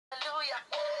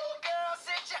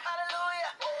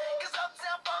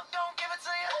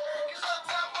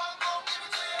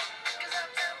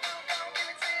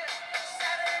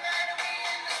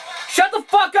the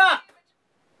fuck up!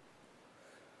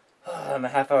 I'm a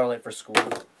half hour late for school.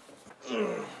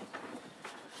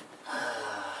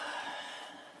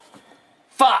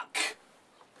 Fuck!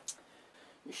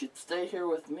 You should stay here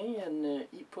with me and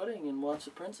eat pudding and watch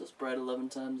The Princess Bride 11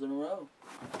 times in a row.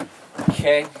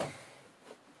 Okay.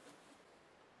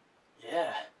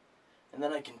 Yeah. And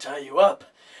then I can tie you up.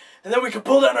 And then we can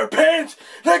pull down our pants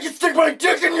and I can stick my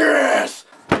dick in your ass!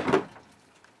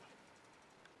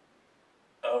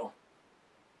 Oh.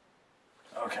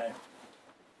 Okay.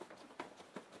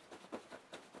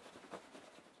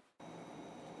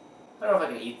 I don't know if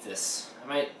I can eat this. I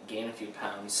might gain a few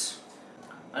pounds.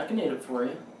 I can eat it for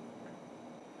you.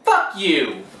 Fuck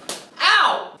you!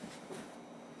 Ow!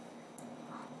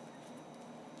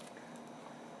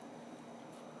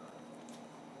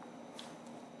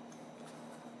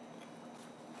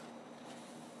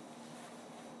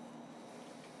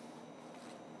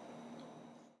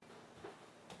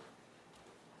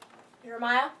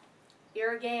 Jeremiah,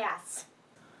 you're a gay ass.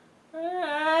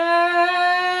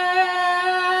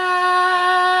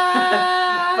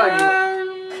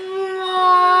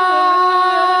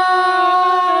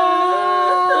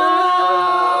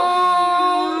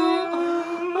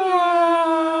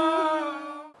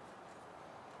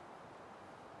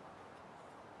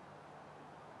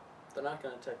 They're not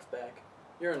gonna text back.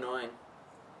 You're annoying.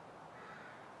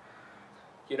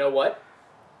 You know what?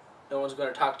 No one's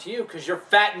gonna talk to you because you're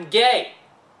fat and gay!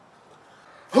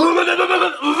 Do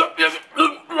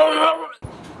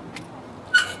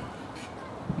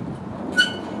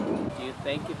you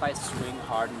think if I swing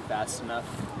hard and fast enough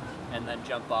and then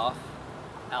jump off,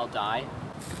 I'll die?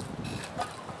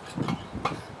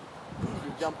 If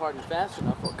you jump hard and fast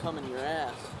enough, it'll come in your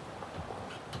ass.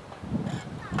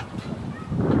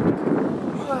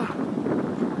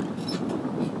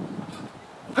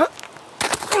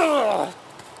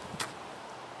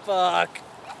 Fuck.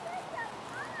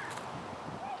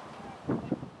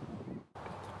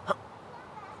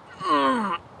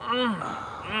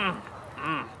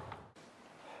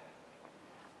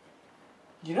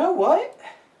 You know what?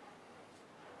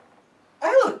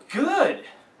 I look good!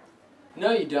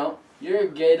 No, you don't. You're a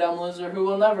gay dumb loser who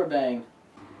will never bang.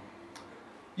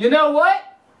 You know what?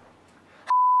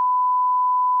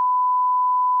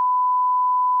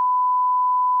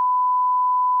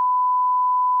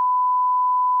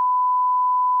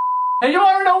 And you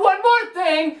wanna know one more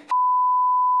thing?